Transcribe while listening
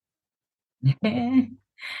Hello.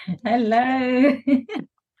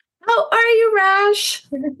 How are you, Rash?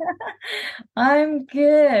 I'm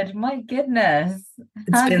good. My goodness.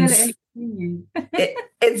 It's How been good it is s- to see you.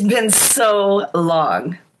 it's been so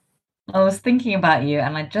long. I was thinking about you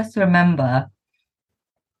and I just remember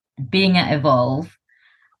being at Evolve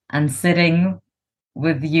and sitting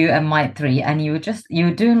with you and Mike 3 and you were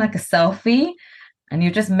doing like a selfie and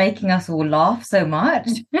you're just making us all laugh so much.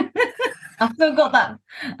 I've still got that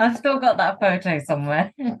I've still got that photo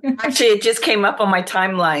somewhere. Actually, it just came up on my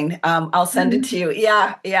timeline. I'll send it to you.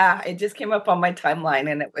 Yeah, yeah, it just came up on my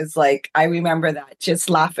timeline, and it was like I remember that just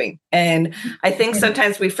laughing. And I think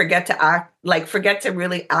sometimes we forget to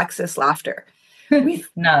really access laughter. We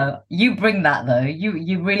No, you bring that though.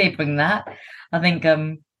 You really bring that. I think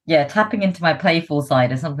yeah, tapping into my playful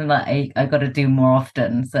side is something that I got to do more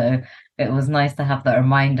often. So it was nice to have that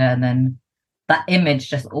reminder, and then that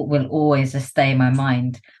image will always just stay in my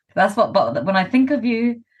mind. That's what, but when I think of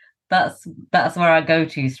you, that's where I go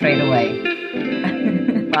to straight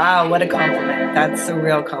away. Wow, what a compliment! That's a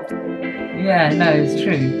real compliment. Yeah, no, it's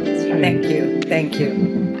true. It's Thank true. you, thank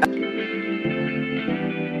you.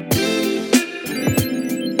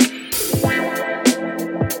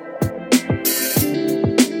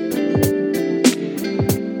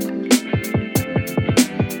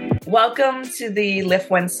 Welcome to the Lift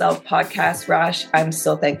Oneself podcast, Rash. I'm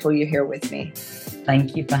so thankful you're here with me.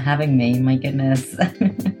 Thank you for having me. My goodness.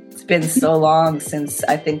 It's been so long since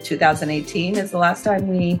I think 2018 is the last time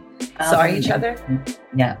we saw each other. 2018.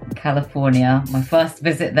 Yeah, California. My first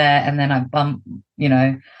visit there, and then I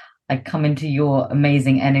come into your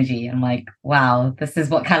amazing energy. I'm like, wow, this is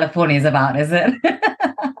what California is about, is it?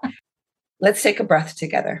 Let's take a breath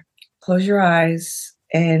together. Close your eyes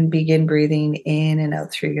and begin breathing in and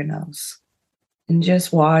out through your nose. And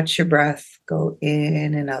just watch your breath go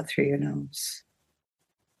in and out through your nose.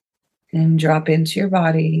 And drop into your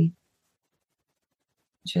body.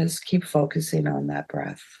 Just keep focusing on that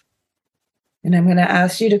breath. And I'm going to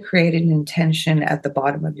ask you to create an intention at the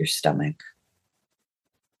bottom of your stomach,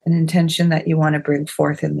 an intention that you want to bring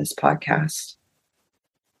forth in this podcast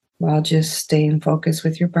while just staying focused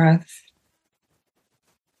with your breath.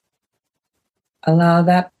 Allow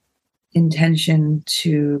that intention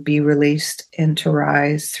to be released and to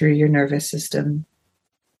rise through your nervous system,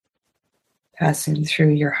 passing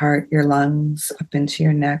through your heart, your lungs, up into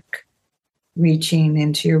your neck, reaching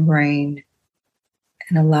into your brain,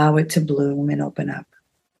 and allow it to bloom and open up.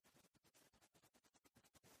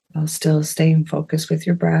 While still staying focused with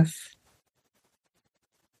your breath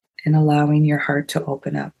and allowing your heart to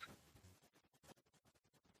open up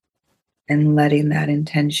and letting that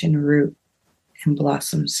intention root and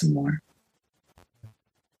blossom some more.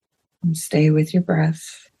 And stay with your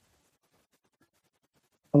breath,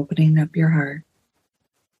 opening up your heart.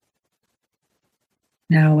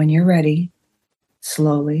 Now, when you're ready,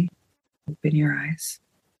 slowly open your eyes.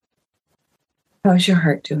 How's your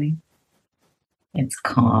heart doing? It's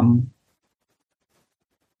calm.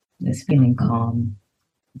 It's feeling calm.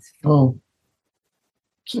 It's full.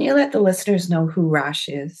 Can you let the listeners know who Rash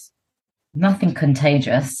is? Nothing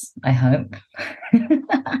contagious, I hope.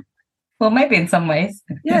 Well, maybe in some ways.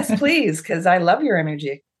 Yes, please, because I love your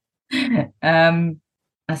energy. Um,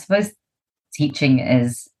 I suppose teaching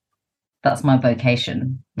is that's my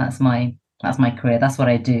vocation. That's my career. That's what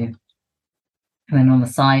I do. And then on the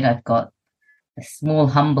side, I've got a small,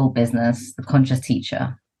 humble business, The Conscious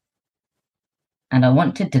Teacher. And I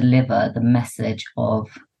want to deliver the message of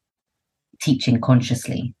teaching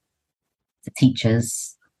consciously to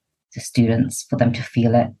teachers, to students, for them to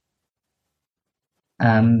feel it,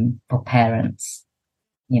 for parents.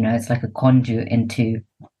 It's like a conduit into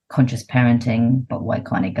conscious parenting, but why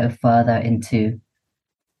can't it go further into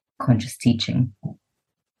conscious teaching?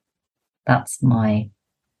 That's my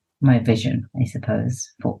vision, I suppose,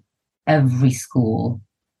 for every school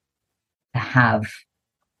to have,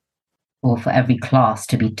 or for every class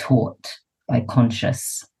to be taught by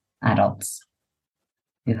conscious adults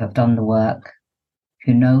who have done the work,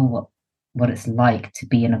 who know what it's like to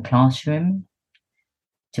be in a classroom,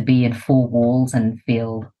 to be in four walls and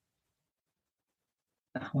feel,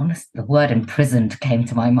 the word imprisoned came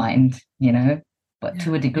to my mind, but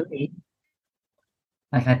to a degree.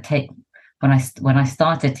 Like when I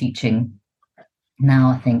started teaching,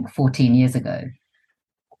 now I think 14 years ago,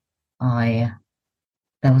 I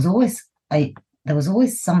there was always I there was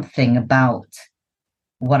always something about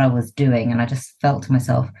what I was doing, and I just felt to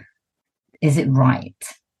myself, is it right?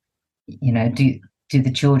 Do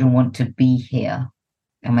the children want to be here?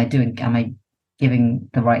 Am I giving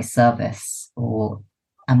the right service, or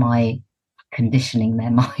am I conditioning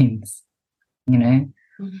their minds? You know?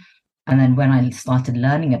 Mm-hmm. And then when I started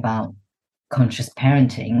learning about conscious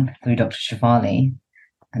parenting through Dr. Shefali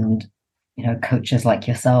and, coaches like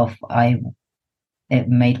yourself, it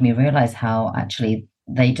made me realize how actually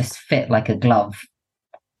they just fit like a glove,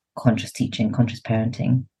 conscious teaching, conscious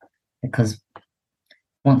parenting, because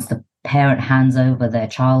once the parent hands over their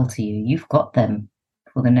child to you, you've got them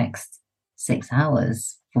for the next 6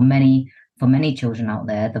 hours. For many children out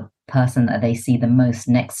there, the person that they see the most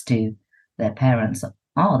next to their parents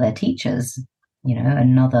are their teachers,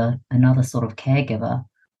 another sort of caregiver.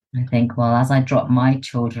 I think, well, as I drop my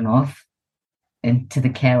children off into the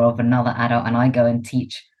care of another adult and I go and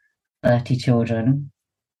teach 30 children,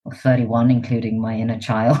 or 31, including my inner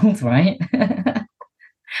child, right?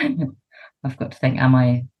 I've got to think, am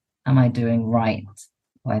I doing right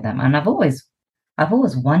by them? And I've always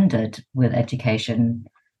wondered with education,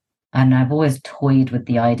 and I've always toyed with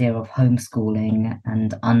the idea of homeschooling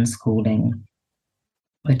and unschooling,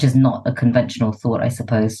 which is not a conventional thought, I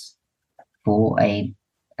suppose, for a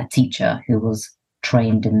teacher who was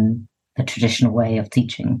trained in the traditional way of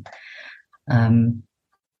teaching.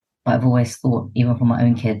 But I've always thought, even for my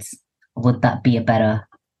own kids, would that be a better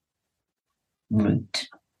route?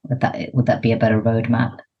 Would that be a better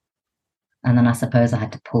roadmap? And then I suppose I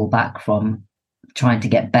had to pull back from trying to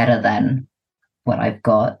get better than what I've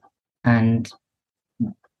got and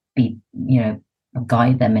be,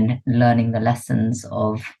 guide them in learning the lessons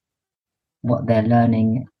of what they're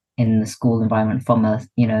learning in the school environment from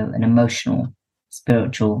an emotional,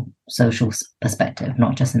 spiritual, social perspective,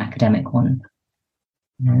 not just an academic one.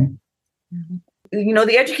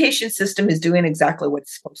 The education system is doing exactly what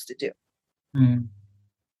it's supposed to do.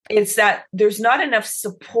 It's that there's not enough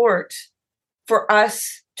support for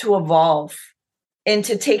us to evolve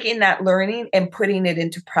into taking that learning and putting it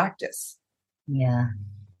into practice. Yeah,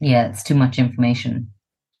 it's too much information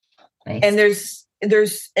based. And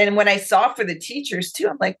and when I saw for the teachers too,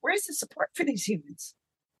 I'm like, where's the support for these humans?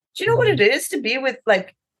 Do you know what it is to be with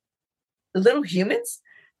like little humans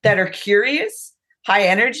that are curious, high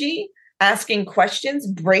energy, asking questions,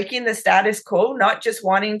 breaking the status quo, not just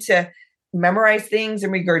wanting to memorize things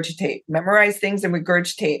and regurgitate.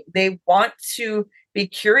 They want to be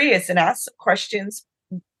curious and ask questions,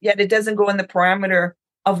 yet it doesn't go in the parameter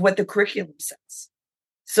of what the curriculum says.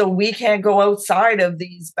 So we can't go outside of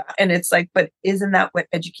these. And it's like, but isn't that what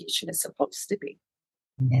education is supposed to be?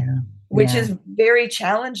 Yeah. Which is very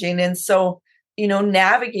challenging. And so,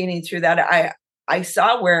 navigating through that, I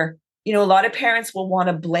saw where, a lot of parents will want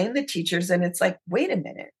to blame the teachers. And it's like, wait a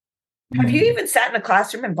minute. Have you even sat in a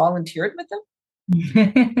classroom and volunteered with them?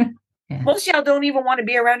 Yeah. Most of y'all don't even want to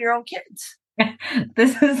be around your own kids.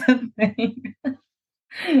 This is the thing.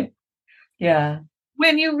 Yeah.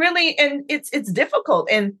 When you really, and it's difficult.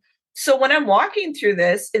 And so when I'm walking through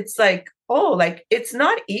this, it's like, oh, like, it's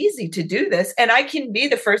not easy to do this. And I can be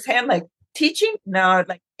the firsthand, like, teaching now,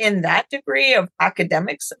 like in that degree of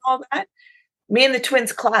academics and all that, me and the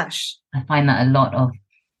twins clash. I find that a lot of,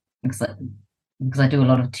 because I do a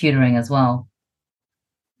lot of tutoring as well.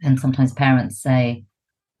 And sometimes parents say,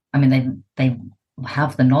 I mean, they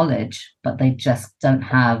have the knowledge, but they just don't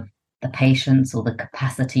have the patience or the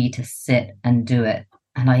capacity to sit and do it.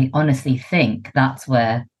 And I honestly think that's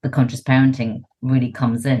where the conscious parenting really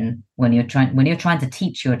comes in. When you're trying to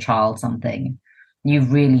teach your child something, you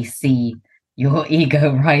really see your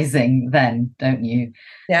ego rising then, don't you?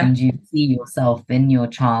 Yeah. And you see yourself in your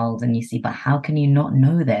child and you see, but how can you not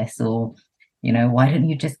know this? Or, why don't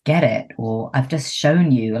you just get it? Or I've just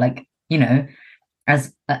shown you, like,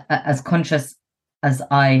 as conscious as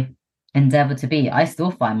I endeavor to be, I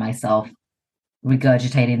still find myself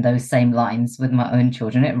regurgitating those same lines with my own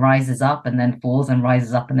children. It rises up and then falls and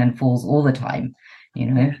rises up and then falls all the time.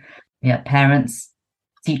 Parents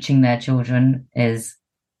teaching their children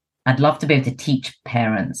I'd love to be able to teach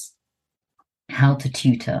parents how to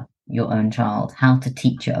tutor your own child, how to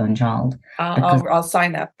teach your own child. I'll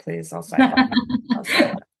sign up, please. I'll sign up.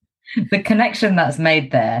 The connection that's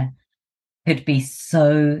made there could be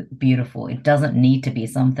so beautiful. It doesn't need to be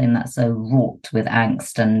something that's so wrought with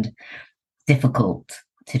angst and difficult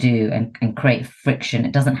to do and create friction.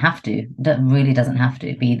 It doesn't have to. It really doesn't have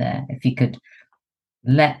to be there. If you could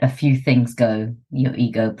let a few things go, your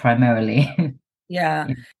ego primarily. Yeah.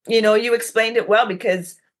 You explained it well,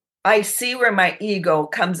 because I see where my ego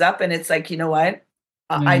comes up and it's like, you know what?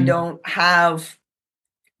 I don't have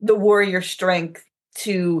the warrior strength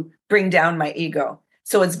to bring down my ego.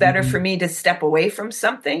 So it's better for me to step away from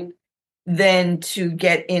something than to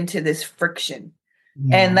get into this friction.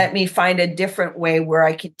 And let me find a different way where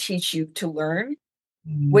I can teach you to learn,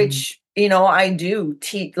 which, I do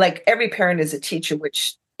teach. Like, every parent is a teacher,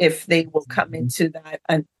 which if they will come into that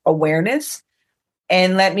awareness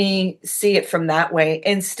and let me see it from that way,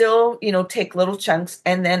 and still, take little chunks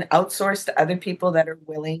and then outsource to other people that are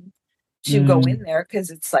willing to go in there. Cause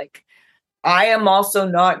it's like, I am also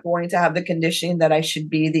not going to have the conditioning that I should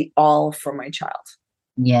be the all for my child.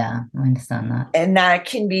 Yeah, I understand that. And that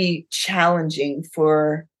can be challenging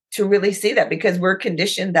to really see that, because we're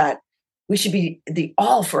conditioned that we should be the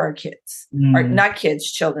all for our kids, or not kids,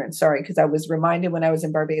 children. Sorry. Cause I was reminded when I was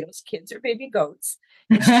in Barbados, kids are baby goats.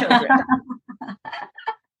 It's children.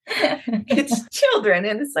 It's children.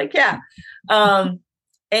 And it's like, yeah.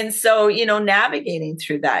 And so, navigating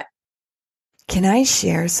through that. Can I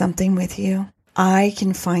share something with you? I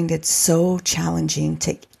can find it so challenging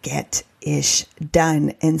to get ish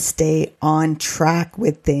done and stay on track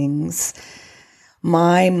with things.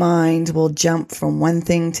 My mind will jump from one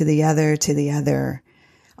thing to the other to the other.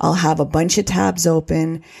 I'll have a bunch of tabs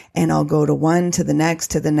open and I'll go to one to the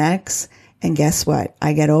next to the next. And guess what?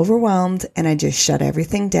 I get overwhelmed and I just shut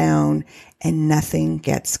everything down and nothing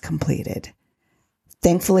gets completed.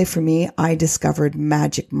 Thankfully for me, I discovered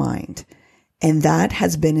Magic Mind. And that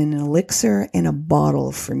has been an elixir in a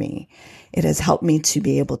bottle for me. It has helped me to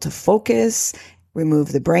be able to focus,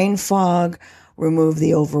 remove the brain fog, remove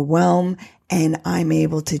the overwhelm, and I'm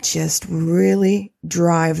able to just really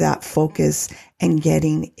drive that focus and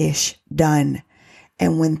getting ish done.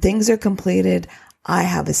 And when things are completed, I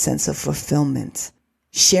have a sense of fulfillment.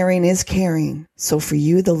 Sharing is caring. So for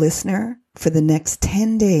you, the listener, for the next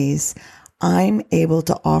 10 days, I'm able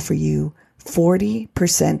to offer you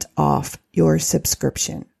 40% off your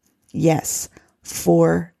subscription. Yes,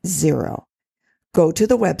 40. Go to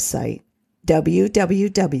the website,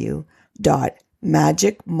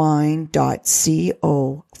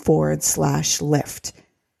 www.magicmind.co/lift.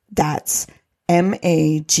 That's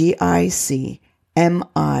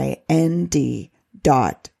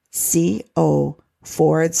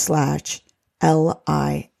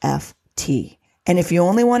MAGICMIND.co/LIFT. And if you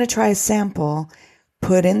only want to try a sample,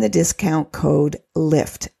 put in the discount code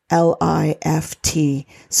LIFT, LIFT,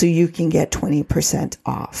 so you can get 20%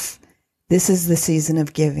 off. This is the season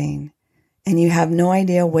of giving, and you have no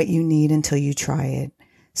idea what you need until you try it.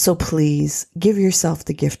 So please give yourself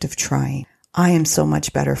the gift of trying. I am so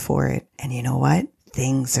much better for it. And you know what?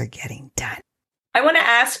 Things are getting done. I want to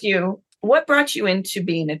ask you, what brought you into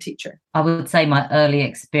being a teacher? I would say my early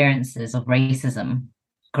experiences of racism.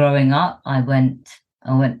 Growing up, I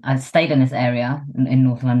stayed in this area in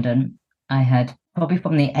North London. I had probably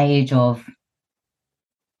from the age of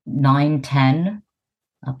 9, 10,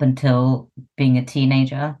 up until being a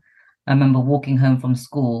teenager. I remember walking home from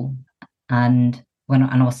school, and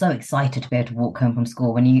I was so excited to be able to walk home from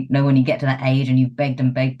school. When you get to that age and you've begged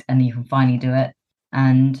and begged and you can finally do it.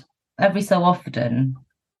 And every so often,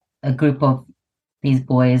 a group of these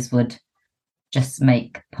boys would just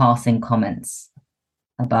make passing comments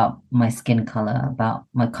about my skin color, about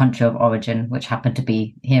my country of origin, which happened to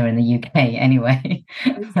be here in the UK anyway.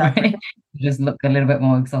 Right? Just look a little bit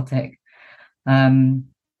more exotic.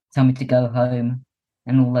 Tell me to go home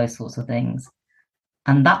and all those sorts of things.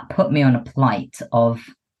 And that put me on a plight of,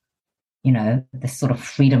 this sort of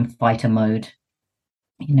freedom fighter mode.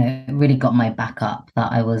 It really got my back up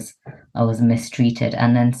that I was mistreated.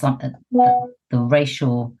 And then the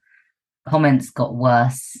racial comments got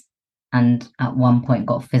worse, and at one point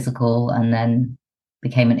got physical, and then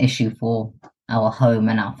became an issue for our home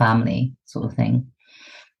and our family sort of thing.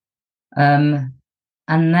 And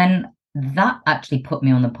then that actually put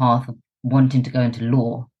me on the path of wanting to go into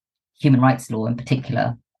law, human rights law in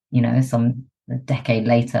particular, a decade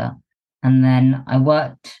later. And then I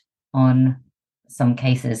worked on some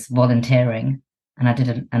cases volunteering, and I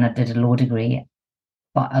did a law degree,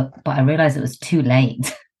 but I realized it was too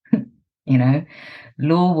late.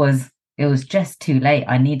 It was just too late.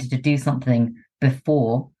 I needed to do something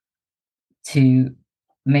before to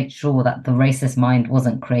make sure that the racist mind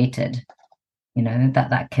wasn't created,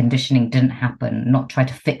 that conditioning didn't happen, not try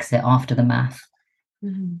to fix it after the math.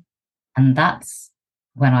 Mm-hmm. And that's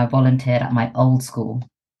when I volunteered at my old school,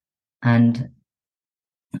 and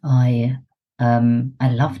I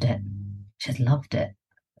loved it. Just loved it.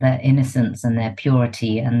 Their innocence and their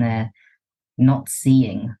purity and their not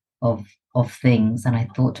seeing of things. And I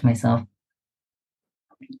thought to myself,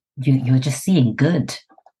 you're just seeing good,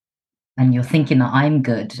 and you're thinking that I'm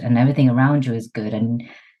good and everything around you is good and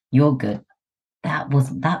you're good. That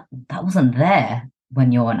wasn't there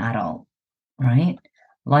when you're an adult, right?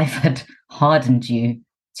 Life had hardened you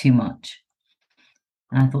too much.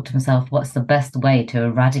 And I thought to myself, what's the best way to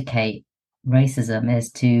eradicate racism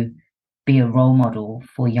is to be a role model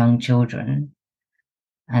for young children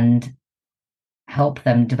and help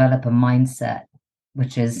them develop a mindset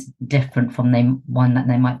which is different from one that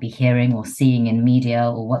they might be hearing or seeing in media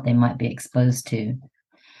or what they might be exposed to.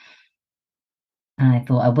 And I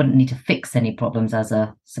thought I wouldn't need to fix any problems as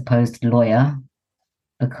a supposed lawyer,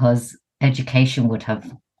 because education would have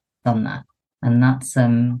done that. And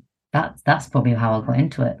that's probably how I got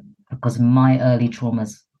into it, because of my early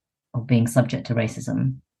traumas of being subject to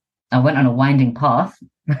racism. I went on a winding path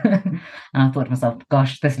and I thought to myself,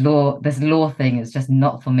 gosh, this law thing is just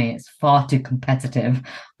not for me. It's far too competitive.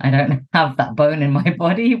 I don't have that bone in my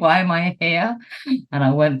body. Why am I here? And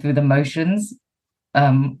I went through the motions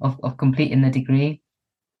of completing the degree.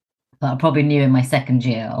 But I probably knew in my second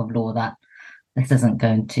year of law that this isn't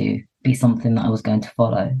going to be something that I was going to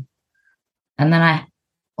follow. And then I,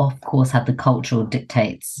 of course, had the cultural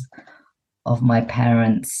dictates of my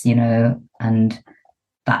parents, and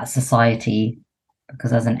that society,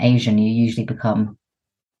 because as an Asian, you usually become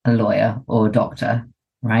a lawyer or a doctor,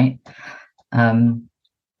 right? And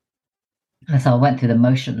so I went through the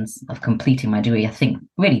motions of completing my degree, I think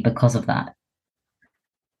really because of that.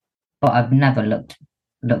 But I've never looked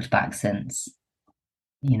back since,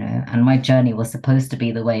 and my journey was supposed to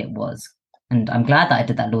be the way it was. And I'm glad that I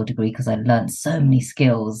did that law degree, because I learned so many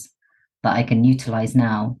skills that I can utilize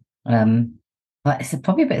now. But it's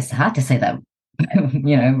probably a bit sad to say that,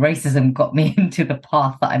 racism got me into the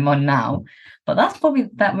path that I'm on now. But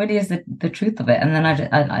that really is the truth of it. And then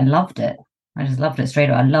I loved it. I just loved it straight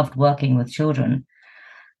away. I loved working with children.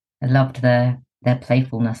 I loved their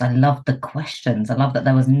playfulness. I loved the questions. I loved that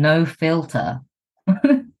there was no filter.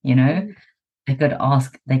 They could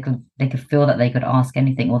ask, they could feel that they could ask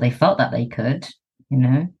anything, or they felt that they could,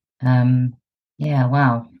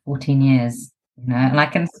 wow, 14 years, and I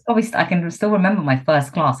can still remember my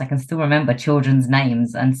first class. I can still remember children's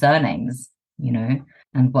names and surnames,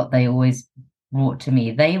 and what they always brought to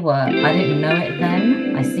me. I didn't know it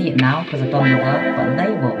then. I see it now because I've done the work, but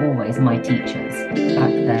they were always my teachers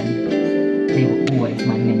back then. They were always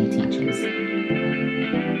my mini teachers.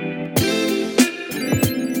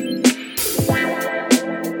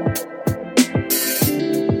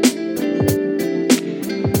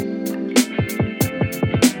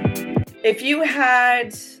 If you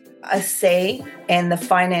had a say in the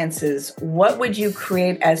finances, what would you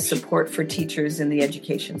create as support for teachers in the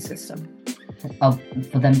education system?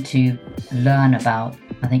 For them to learn about,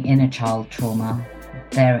 I think, inner child trauma,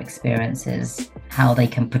 their experiences, how they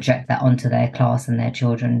can project that onto their class and their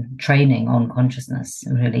children, training on consciousness,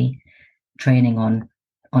 really training on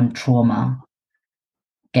trauma.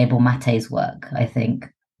 Gabor Mate's work, I think,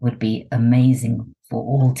 would be amazing for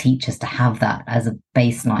all teachers to have that as a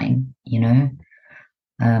baseline,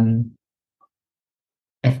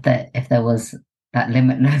 if there was that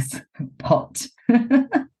limitless pot,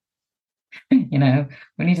 we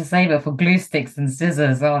need to save it for glue sticks and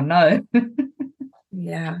scissors. Oh no.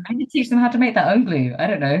 Yeah. I need to teach them how to make their own glue. I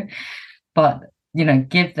don't know. But,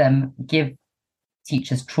 give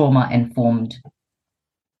teachers trauma informed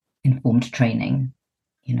training,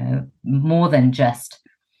 more than just,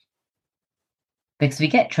 because we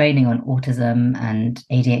get training on autism and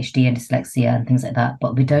ADHD and dyslexia and things like that,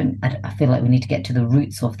 but I feel like we need to get to the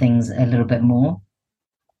roots of things a little bit more,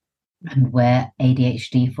 and where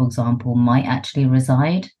ADHD, for example, might actually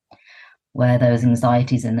reside, where those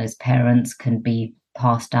anxieties in those parents can be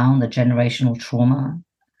passed down, the generational trauma.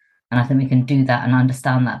 And I think we can do that and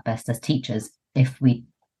understand that best as teachers if we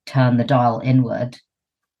turn the dial inward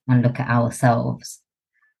and look at ourselves.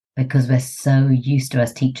 Because we're so used to,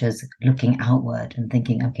 as teachers, looking outward and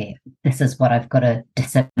thinking, okay, this is what I've got to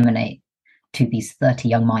disseminate to these 30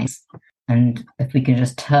 young minds. And if we can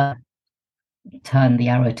just turn the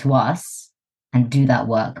arrow to us and do that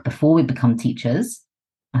work before we become teachers,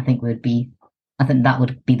 I think that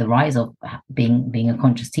would be the rise of being a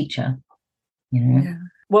conscious teacher. Yeah.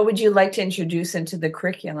 What would you like to introduce into the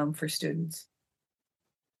curriculum for students?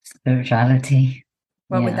 Spirituality.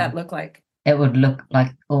 What would that look like? It would look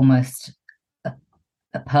like almost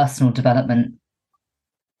a personal development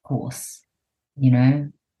course,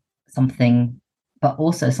 something, but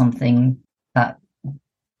also something that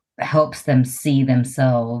helps them see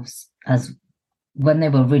themselves as when they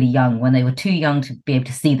were really young, when they were too young to be able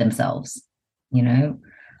to see themselves,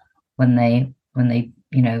 when they were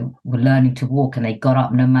learning to walk and they got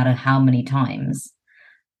up no matter how many times,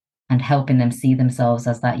 and helping them see themselves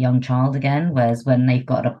as that young child again. Whereas when they've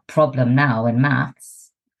got a problem now in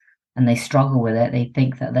maths and they struggle with it, they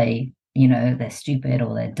think that they're stupid,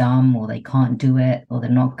 or they're dumb, or they can't do it, or they're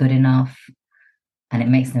not good enough. And it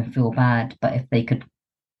makes them feel bad. But if they could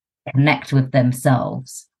connect with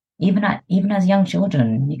themselves, even as young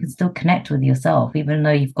children, you can still connect with yourself, even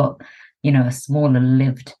though you've got a smaller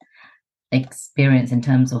lived experience in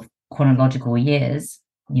terms of chronological years,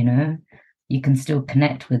 you can still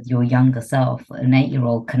connect with your younger self, an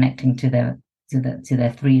 8-year-old connecting to their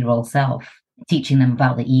 3-year-old self, teaching them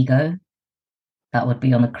about the ego. That would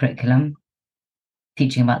be on the curriculum.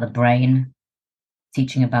 Teaching about the brain,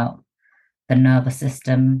 teaching about the nervous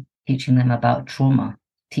system, teaching them about trauma,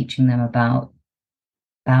 teaching them about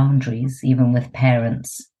boundaries, even with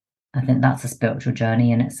parents. I think that's a spiritual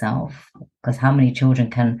journey in itself, because how many children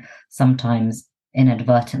can sometimes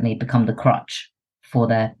inadvertently become the crutch for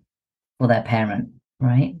their parent,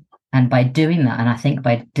 right? And by doing that, and I think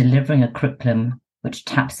by delivering a curriculum which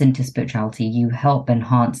taps into spirituality, you help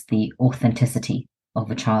enhance the authenticity of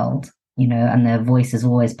a child, and their voice is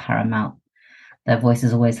always paramount. Their voice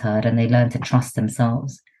is always heard, and they learn to trust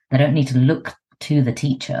themselves. They don't need to look to the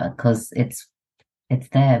teacher because it's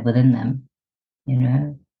there within them,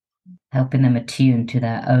 helping them attune to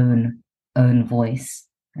their own voice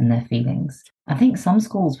and their feelings. I think some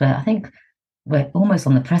schools we're almost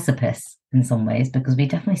on the precipice in some ways, because we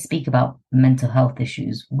definitely speak about mental health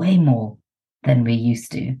issues way more than we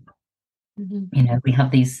used to. Mm-hmm. We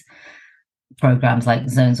have these programs like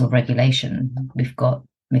zones of regulation. We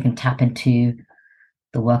can tap into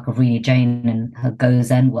the work of Rena Jane and her Go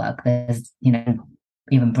Zen work. There's,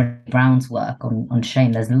 even Brené Brown's work on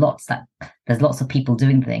shame. There's lots of people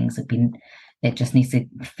doing things. It just needs to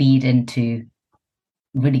feed into,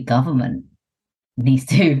 really, government needs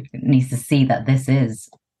to see that this is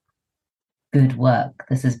good work.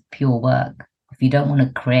 This is pure work. If you don't want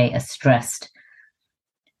to create a stressed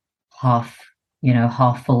half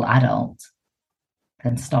full adult,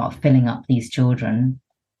 then start filling up these children,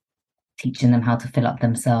 teaching them how to fill up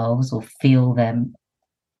themselves or feel their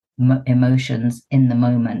emotions in the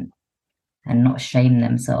moment, and not shame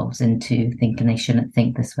themselves into thinking they shouldn't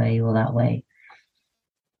think this way or that way.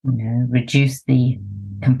 Reduce the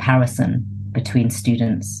comparison between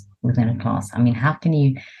students within a class. I mean, how can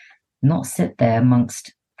you not sit there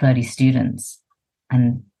amongst 30 students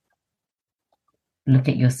and look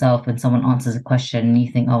at yourself when someone answers a question and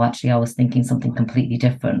you think, oh, actually, I was thinking something completely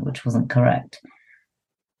different, which wasn't correct?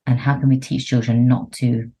 And how can we teach children not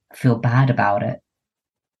to feel bad about it?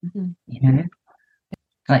 Mm-hmm.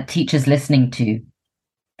 Like teachers listening to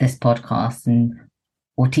this podcast,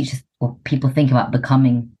 or teachers or people think about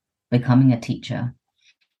becoming a teacher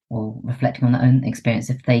or reflecting on their own experience,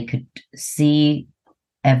 if they could see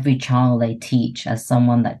every child they teach as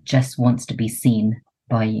someone that just wants to be seen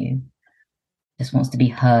by you, just wants to be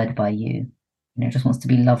heard by you, just wants to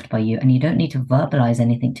be loved by you. And you don't need to verbalize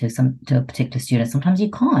anything to a particular student. Sometimes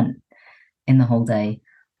you can't in the whole day,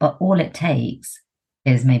 but all it takes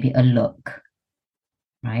is maybe a look,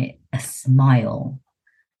 right? A smile,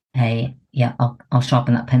 I'll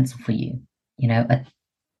sharpen that pencil for you, a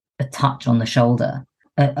touch on the shoulder,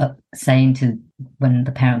 saying to, when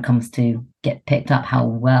the parent comes to get picked up, how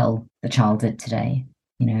well the child did today,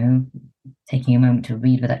 taking a moment to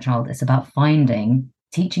read with that child. It's about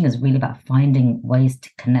teaching is really about finding ways to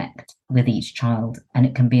connect with each child. And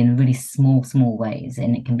it can be in really small ways,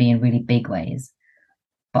 and it can be in really big ways.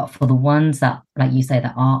 But for the ones that, like you say,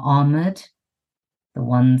 that are armored, the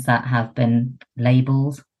ones that have been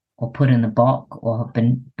labeled or put in the box, or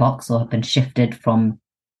have been shifted from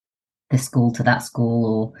this school to that school,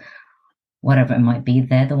 or whatever it might be,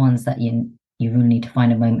 they're the ones that you really need to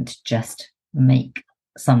find a moment to just make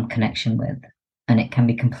some connection with. And it can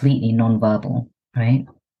be completely non-verbal, right?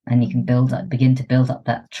 And you can begin to build up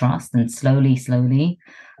that trust, and slowly,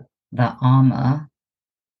 that armor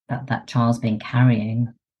that child's been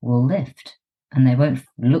carrying will lift, and they won't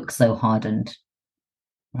look so hardened,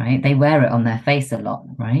 right? They wear it on their face a lot,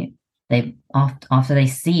 right? They after they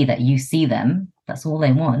see that you see them, that's all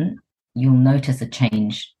they want. You'll notice a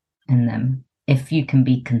change in them if you can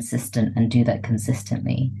be consistent and do that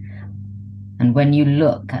consistently. And when you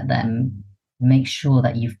look at them, make sure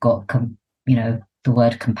that you've got the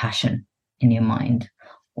word compassion in your mind,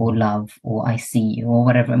 or love, or I see you, or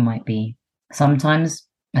whatever it might be. Sometimes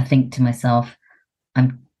I think to myself,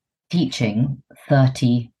 I'm teaching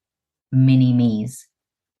 30 mini me's.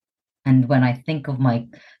 And when I think of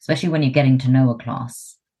especially when you're getting to know a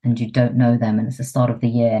class and you don't know them, and it's the start of the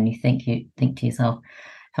year, and you think to yourself,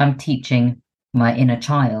 if I'm teaching my inner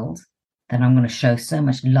child, then I'm going to show so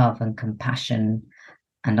much love and compassion,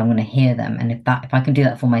 and I'm going to hear them. And if I can do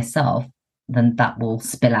that for myself, then that will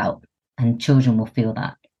spill out, and children will feel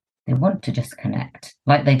that. They want to just connect,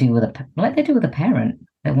 like they do with a parent.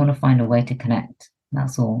 They want to find a way to connect.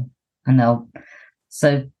 That's all. And they'll,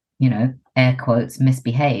 air quotes,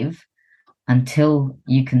 misbehave until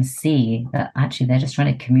you can see that actually they're just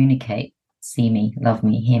trying to communicate, see me, love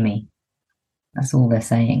me, hear me. That's all they're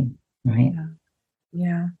saying, right? Yeah.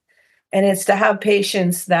 Yeah. And it's to have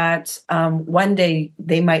patience that one day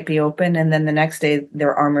they might be open and then the next day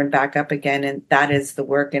they're armored back up again. And that is the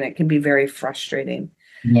work. And it can be very frustrating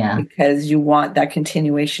Yeah, because you want that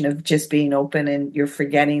continuation of just being open and you're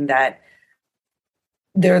forgetting that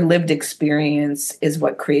their lived experience is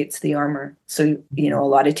what creates the armor. So, a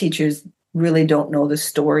lot of teachers really don't know the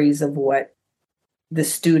stories of what the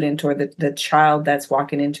student or the child that's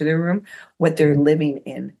walking into the room, what they're living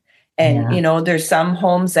in. And, yeah, there's some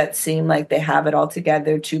homes that seem like they have it all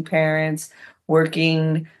together, two parents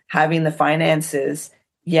working, having the finances,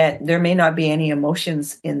 yet there may not be any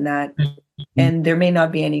emotions in that. And there may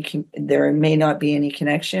not be any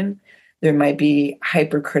connection. There might be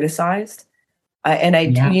hyper criticized.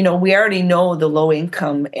 yeah, We already know the low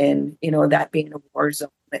income and, that being a war zone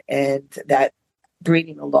and that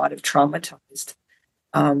breeding a lot of traumatized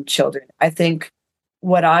children. I think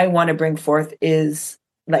what I want to bring forth is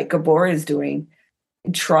like Gabor is doing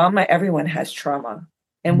trauma. Everyone has trauma.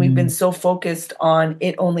 And we've been so focused on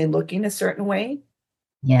it only looking a certain way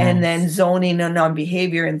and then yes, zoning in on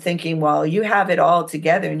behavior and thinking, well, you have it all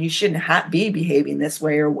together and you shouldn't be behaving this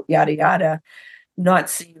way or yada, yada, not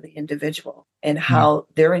seeing the individual and yeah. how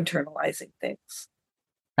they're internalizing things.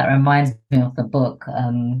 That reminds me of the book,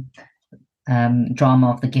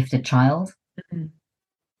 Drama of the Gifted Child, Mhm.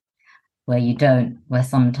 where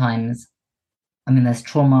sometimes, I mean, there's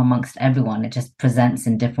trauma amongst everyone. It just presents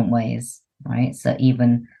in different ways, right? So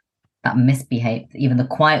even that misbehaved, even the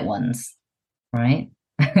quiet ones, right,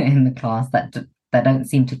 in the class that don't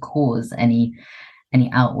seem to cause any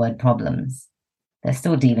outward problems, they're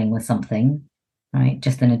still dealing with something, right?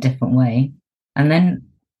 Just in a different way. And then,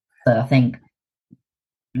 so I think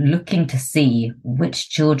looking to see which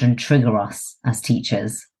children trigger us as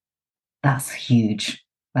teachers, that's huge.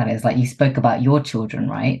 That is, like, you spoke about your children,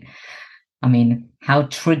 right? I mean, how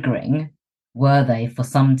triggering were they for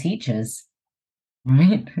some teachers,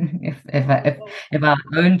 right? If our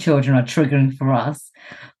own children are triggering for us,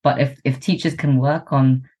 but if teachers can work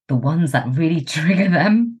on the ones that really trigger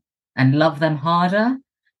them and love them harder,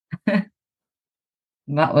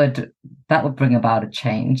 that would bring about a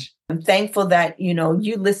change. I'm thankful that,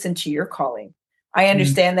 you listen to your calling. I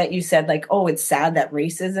understand that you said like, oh, it's sad that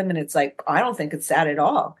racism, and it's like, I don't think it's sad at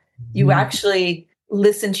all. You Mhm. actually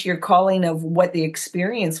listen to your calling of what the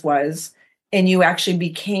experience was, and you actually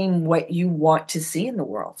became what you want to see in the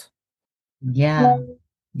world. Yeah,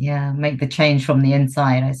 yeah, make the change from the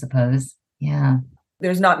inside, I suppose. Yeah.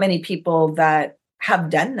 There's not many people that have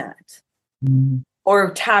done that Mm.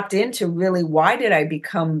 or tapped into really why did I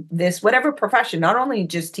become this, whatever profession, not only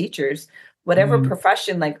just teachers, whatever Mm.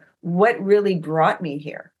 profession, like what really brought me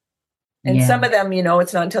here. And some Yeah. of them,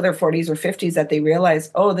 it's not until their 40s or 50s that they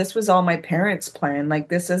realize, oh, this was all my parents' plan. Like,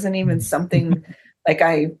 this isn't even something like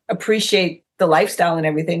I appreciate the lifestyle and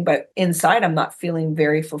everything, but inside I'm not feeling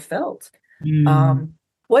very fulfilled. Mm. Um,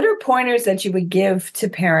 what are pointers that you would give to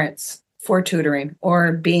parents for tutoring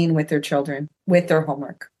or being with their children with their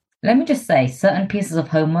homework? Let me just say, certain pieces of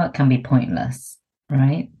homework can be pointless,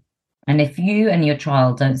 right? And if you and your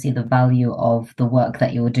child don't see the value of the work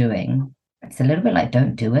that you're doing, it's a little bit like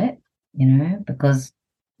don't do it, because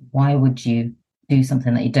why would you do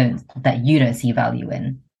something that you don't see value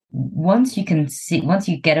in? Once you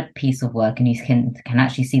get a piece of work and you can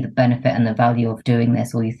actually see the benefit and the value of doing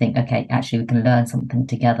this, or you think, okay, actually we can learn something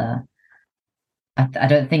together. I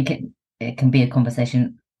don't think it can be a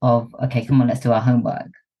conversation of, okay, come on, let's do our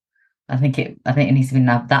homework. I think it needs to be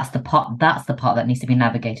that's the part that needs to be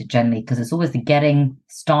navigated gently, because it's always the getting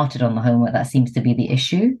started on the homework that seems to be the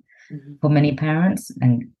issue Mhm. for many parents,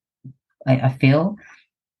 and I feel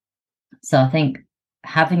so. I think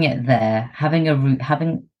having it there,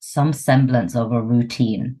 having some semblance of a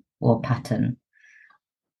routine or pattern.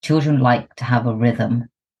 Children like to have a rhythm.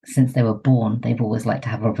 Since they were born, they've always liked to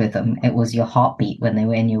have a rhythm. It was your heartbeat when they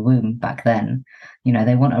were in your womb back then.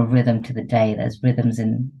 They want a rhythm to the day. There's rhythms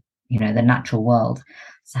in, the natural world.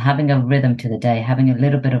 So having a rhythm to the day, having a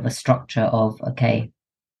little bit of a structure of, okay,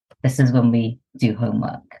 this is when we do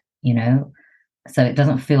homework, so it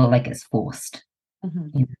doesn't feel like it's forced.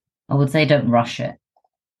 Mhm. I would say don't rush it.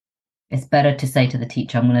 It's better to say to the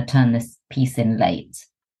teacher, I'm going to turn this piece in late,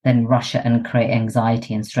 than rush it and create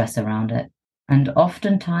anxiety and stress around it. And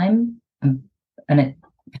oftentimes,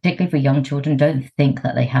 particularly for young children, don't think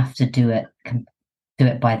that they have to do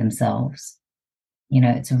it by themselves.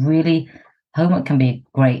 It's really, homework can be a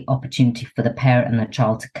great opportunity for the parent and the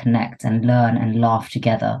child to connect and learn and laugh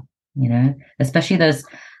together, especially those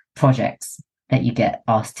projects that you get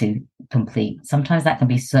asked to complete. Sometimes that can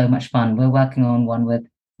be so much fun. We're working on one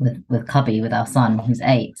with Cubby, with our son, who's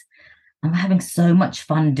 8. I'm having so much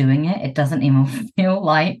fun doing it. It doesn't even feel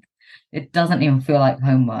like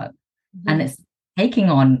homework. And Mhm. it's taking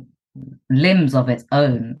on limbs of its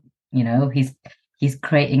own. He's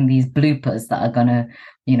creating these bloopers that are gonna,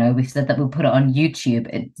 we've said that we'll put it on YouTube.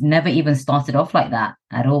 It never even started off like that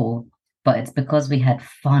at all, but it's because we had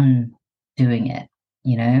fun doing it,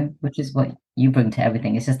 which is what you bring to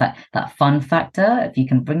everything. It's just that fun factor. If you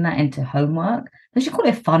can bring that into homework, they should call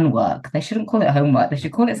it fun work. They shouldn't call it homework. They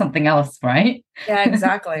should call it something else, right? Yeah,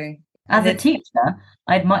 exactly. As And a it's teacher,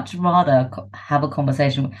 I'd much rather have a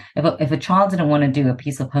conversation. If a child didn't want to do a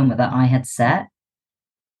piece of homework that I had set,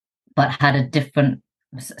 but had a different,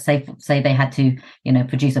 say they had to,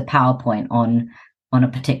 produce a PowerPoint on a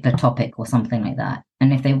particular topic or something like that,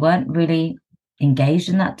 and if they weren't really engaged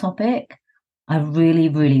in that topic, I really,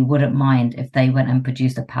 really wouldn't mind if they went and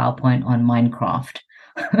produced a PowerPoint on Minecraft,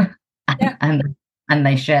 yeah, and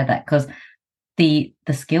they share that, because the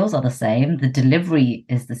skills are the same, the delivery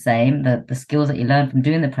is the same, the skills that you learn from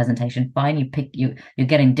doing the presentation, fine, you're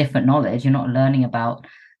getting different knowledge. You're not learning about,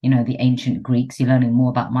 the ancient Greeks, you're learning more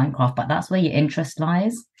about Minecraft, but that's where your interest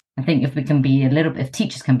lies. I think if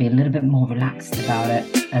teachers can be a little bit more relaxed about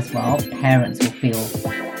it as well, parents will feel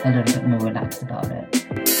a little bit more relaxed about it.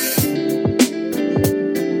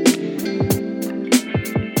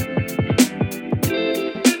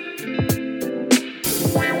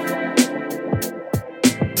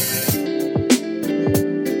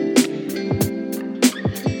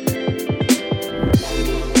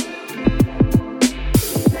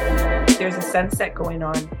 there's a sunset going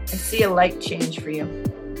on. I see a light change for you.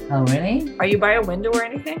 Oh, really? Are you by a window or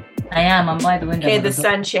anything? I'm by the window. Okay, the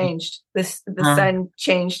sun changed. The sun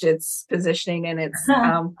changed its positioning and it's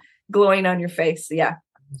glowing on your face. Yeah.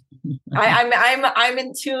 I'm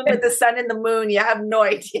in tune with the sun and the moon. You have no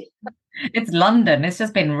idea. It's London. It's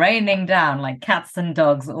just been raining down like cats and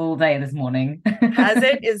dogs all day this morning. Has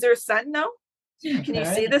it? Is there sun now? Can you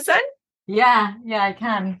see the sun? Yeah, I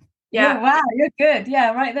can. Yeah. Oh, wow, you're good.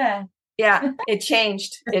 Yeah, right there. Yeah, it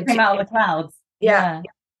changed. It came out of the clouds. Yeah.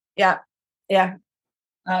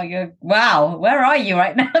 Oh, wow. Where are you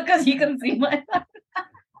right now? Because you can see my.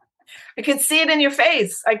 I could see it in your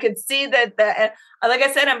face. I could see that. Like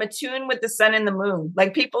I said, I'm attuned with the sun and the moon.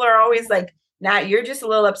 Like people are always like, "Nah, you're just a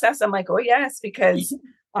little obsessed." I'm like, "Oh yes," because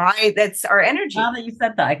that's our energy. Now that you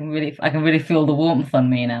said that, I can really feel the warmth on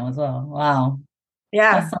me now as well. Wow.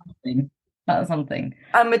 Yeah, that's something.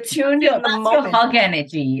 I'm attuned in the moment. That's your hug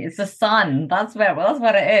energy. It's the sun. That's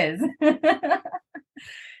what it is.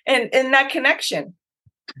 and that connection.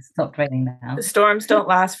 Stop raining now. The storms don't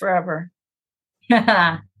last forever.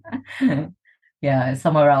 Yeah, it's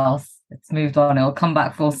somewhere else. It's moved on. It'll come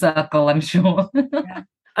back full circle, I'm sure. Yeah.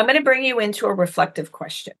 I'm going to bring you into a reflective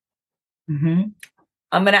question. Mm-hmm.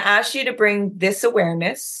 I'm going to ask you to bring this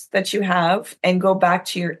awareness that you have and go back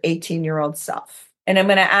to your 18-year-old self. And I'm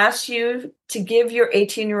going to ask you to give your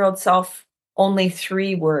 18-year-old self only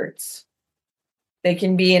 3 words. They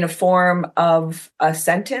can be in a form of a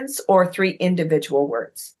sentence or 3 individual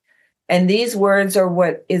words. And these words are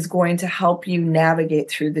what is going to help you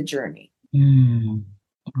navigate through the journey. I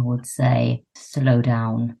would say, slow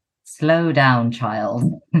down. Slow down,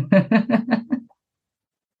 child.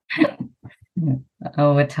 I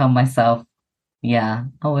would tell myself, I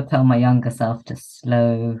would tell my younger self to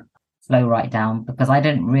slow right down, because I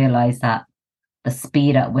didn't realize that the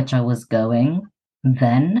speed at which I was going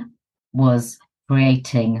then was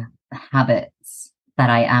creating habits that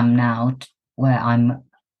I am now, where I'm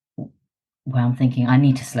thinking I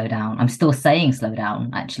need to slow down. I'm still saying slow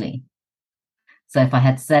down, actually. So if I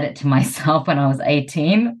had said it to myself when I was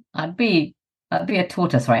 18, I'd be a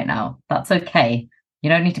tortoise right now. That's okay. You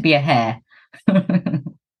don't need to be a hare.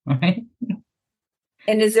 Right?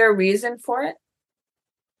 And is there a reason for it?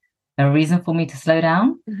 A reason for me to slow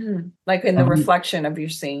down? Mm-hmm. Like in the reflection of your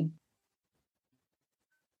scene.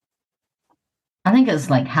 I think it's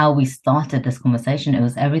like how we started this conversation. It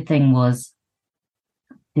was everything was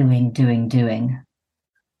doing.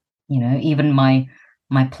 Even my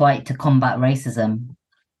plight to combat racism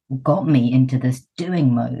got me into this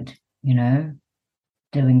doing mode,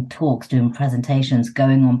 doing talks, doing presentations,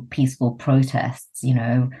 going on peaceful protests,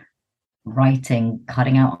 writing,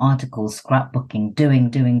 cutting out articles, scrapbooking,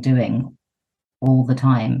 doing all the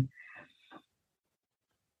time.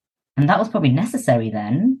 And that was probably necessary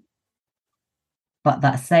then, but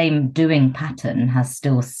that same doing pattern has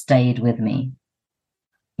still stayed with me,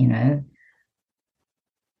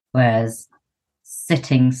 whereas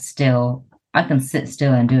sitting still, I can sit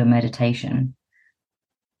still and do a meditation,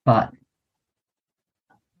 but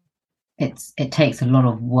it takes a lot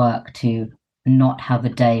of work to not have a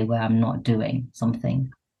day where I'm not doing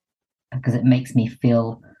something. because it makes me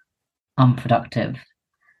feel unproductive.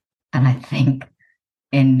 And I think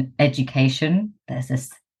in education,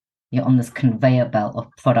 you're on this conveyor belt of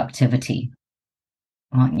productivity,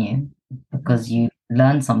 aren't you? Because you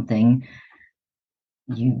learn something,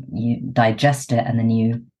 you digest it, and then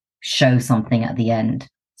you show something at the end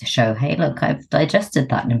to show, hey, look, I've digested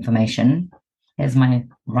that information. Here's my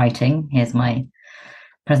writing, here's my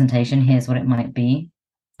presentation, here's what it might be.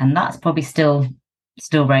 And that's probably still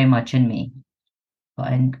very much in me. But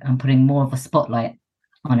I'm putting more of a spotlight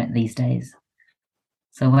on it these days.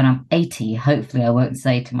 So when I'm 80, hopefully I won't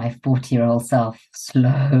say to my 40-year-old self,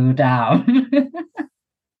 slow down.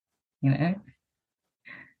 You know?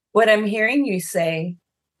 What I'm hearing you say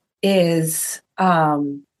is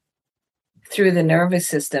through the nervous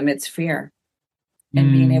system, it's fear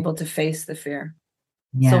and being able to face the fear.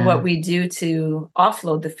 Yeah. So what we do to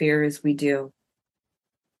offload the fear is we do.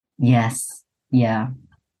 Yes. Yeah.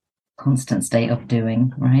 Constant state of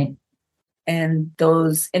doing, right? And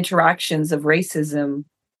those interactions of racism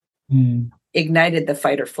ignited the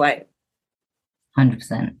fight or flight.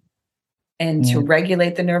 100%. And to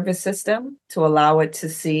regulate the nervous system, to allow it to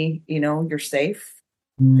see, you're safe.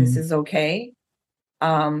 This is okay.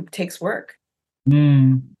 Takes work.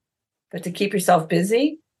 But to keep yourself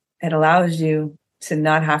busy, it allows you to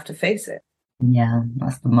not have to face it. Yeah,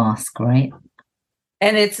 that's the mask, right?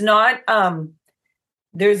 And it's not,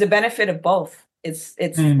 there's a benefit of both. It's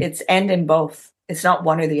end in both. It's not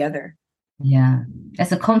one or the other. Yeah.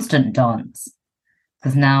 It's a constant dance.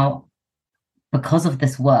 Because now, because of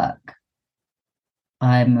this work,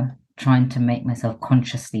 I'm trying to make myself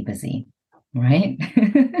consciously busy, right?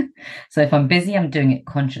 So if I'm busy, I'm doing it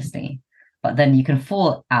consciously. But then you can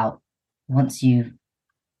fall out once you've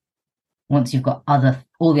got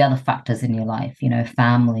all the other factors in your life,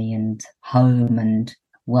 family and home and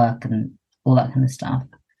work and all that kind of stuff.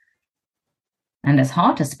 And it's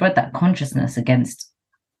hard to spread that consciousness against,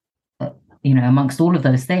 amongst all of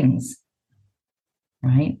those things,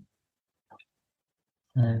 right?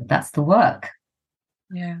 So that's the work.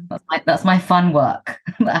 Yeah, that's my fun work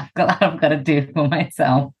that I've got to do for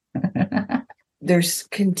myself. There's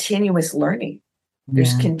continuous learning.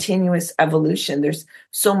 There's continuous evolution. There's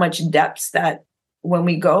so much depth that when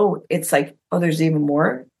we go, it's like, oh, there's even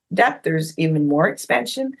more depth. There's even more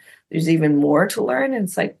expansion. There's even more to learn. And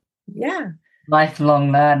it's like, yeah.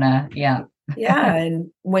 Lifelong learner. Yeah. Yeah.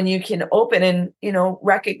 And when you can open and,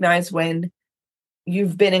 recognize when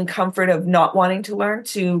you've been in comfort of not wanting to learn,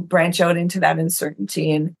 to branch out into that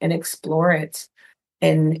uncertainty and explore it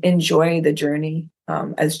and enjoy the journey,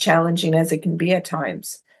 as challenging as it can be at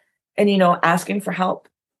times. And, asking for help.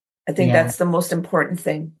 I think that's the most important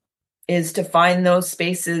thing, is to find those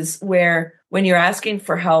spaces where when you're asking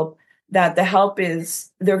for help, that the help is,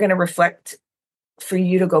 they're going to reflect for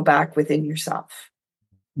you to go back within yourself.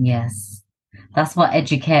 Yes. That's what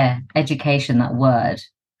education, that word,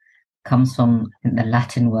 comes from the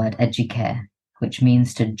Latin word educare, which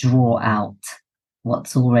means to draw out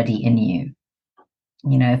what's already in you.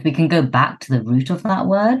 If we can go back to the root of that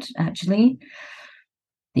word, actually,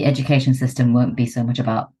 the education system won't be so much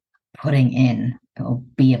about putting in, it'll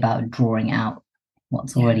be about drawing out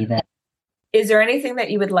what's already there. Is there anything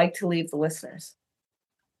that you would like to leave the listeners?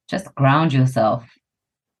 Just ground yourself.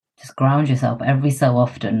 Just ground yourself every so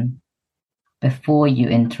often before you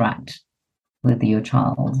interact with your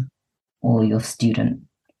child or your student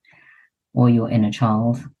or your inner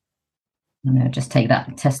child. Just take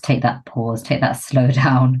that pause, take that slow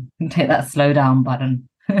down, take that slow down button.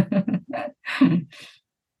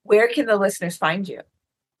 Where can the listeners find you?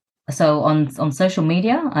 So on social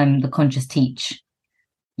media, I'm The Conscious Teach.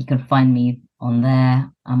 You can find me on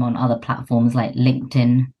there. I'm on other platforms like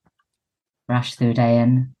LinkedIn, Rash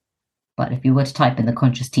Thudayan. But if you were to type in The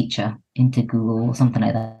Conscious Teacher into Google or something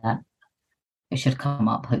like that, it should come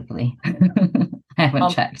up, hopefully. I haven't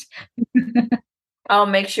checked. I'll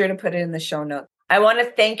make sure to put it in the show notes. I want to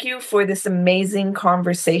thank you for this amazing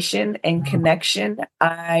conversation and connection.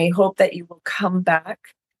 I hope that you will come back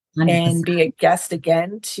 100%. And be a guest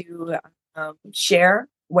again to share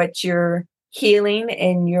what your healing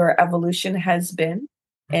and your evolution has been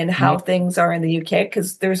and how things are in the UK,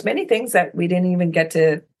 because there's many things that we didn't even get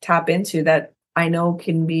to tap into that I know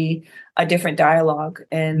can be a different dialogue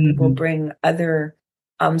and will bring other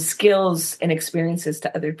skills and experiences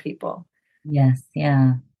to other people. Yes,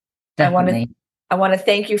 yeah, definitely. I want to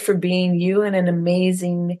thank you for being you and an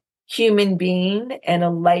amazing human being and a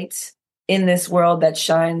light in this world that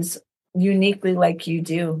shines uniquely like you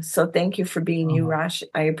do. So thank you for being you, Rash.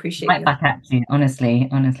 I appreciate you. Right back at you, honestly,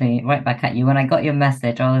 right back at you. When I got your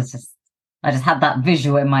message, I was just I just had that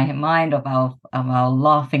visual in my mind of our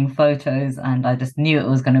laughing photos, and I just knew it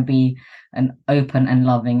was going to be an open and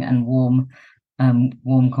loving and warm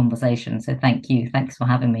conversation. So thank you. Thanks for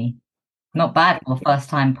having me. Not bad for a first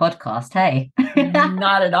time podcast, hey?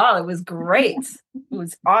 Not at all. It was great. It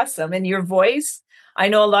was awesome. And your voice, I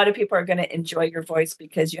know a lot of people are going to enjoy your voice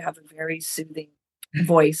because you have a very soothing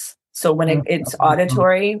voice. So when it's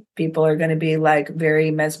auditory, people are going to be like very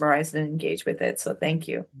mesmerized and engaged with it. So thank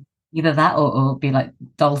you. Either that or be like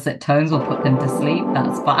dulcet tones will put them to sleep.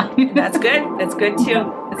 That's fine. That's good. That's good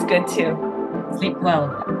too. That's good too. Sleep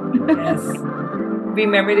well. Yes.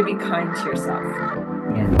 Remember to be kind to yourself.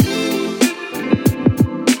 Yeah.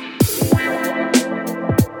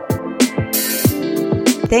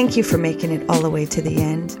 Thank you for making it all the way to the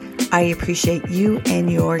end. I appreciate you and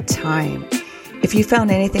your time. If you found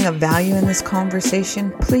anything of value in this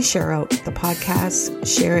conversation, please share out the podcast,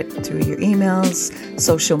 share it through your emails,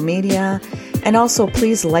 social media, and also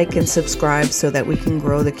please like and subscribe so that we can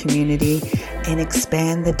grow the community and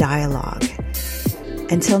expand the dialogue.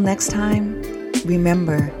 Until next time,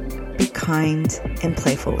 remember, be kind and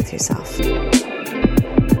playful with yourself.